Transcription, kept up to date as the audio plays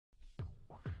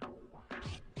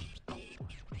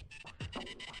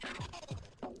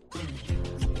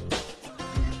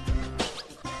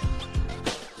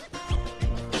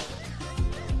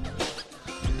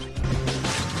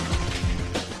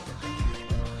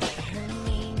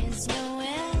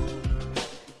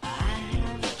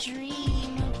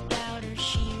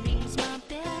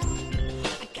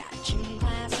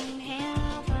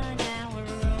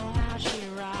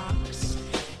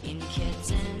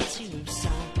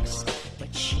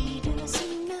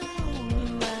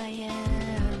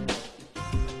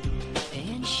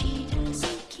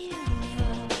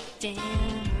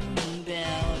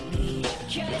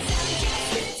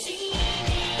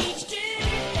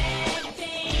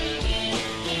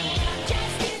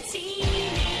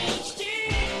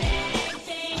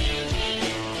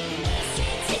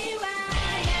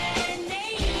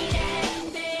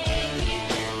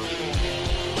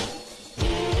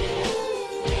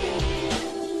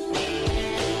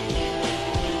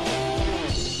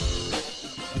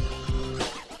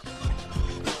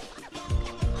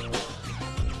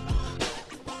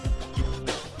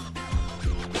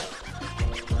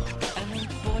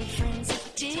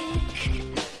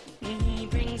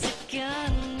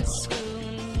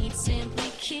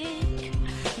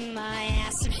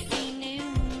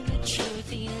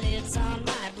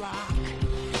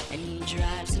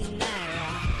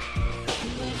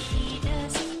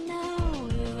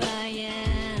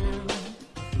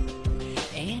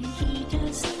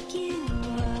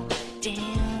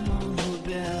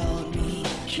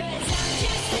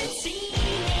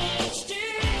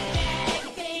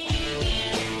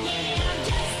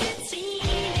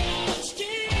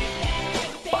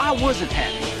I wasn't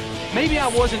happy. Maybe I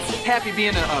wasn't happy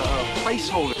being a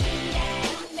placeholder.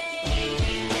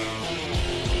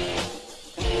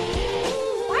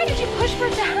 Why did you push for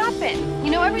it to happen?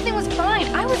 You know, everything was fine.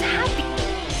 I was happy.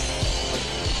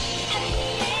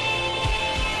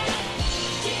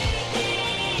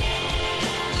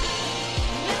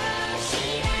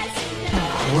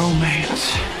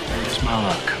 Romance. It's my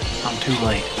luck. I'm too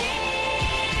late.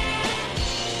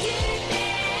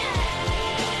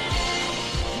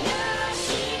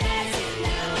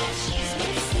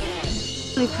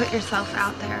 You put yourself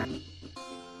out there.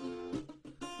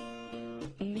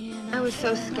 I was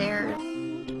so scared.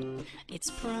 It's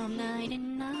prom night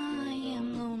and I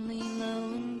am lonely,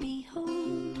 lo and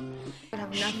behold. We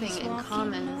have nothing in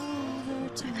common.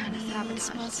 I kind of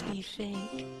sabotaged must be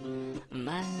fake.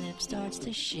 My lip starts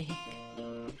to shake.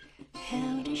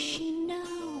 How does she know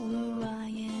who I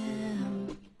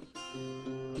am?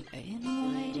 And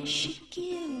why does she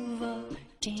give a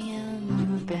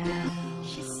damn about?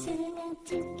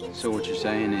 So what you're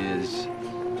saying is,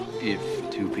 if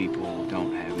two people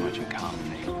don't have much in common,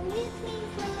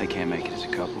 they can't make it as a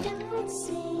couple?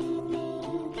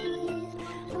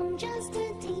 I'm just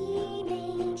a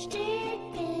teenage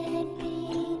dirtbag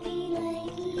baby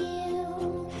like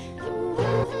you.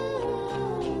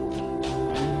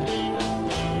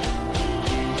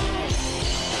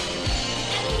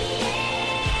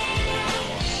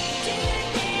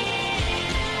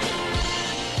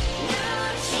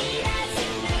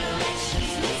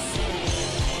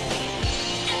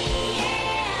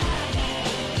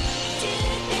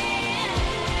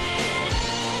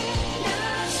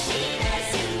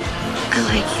 I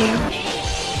like you.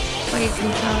 Well, you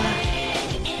can tell her.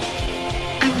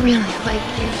 I really like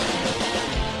you.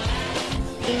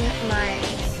 In my,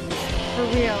 for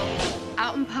real,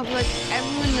 out in public,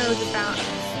 everyone knows about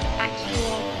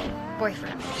actual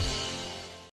boyfriend.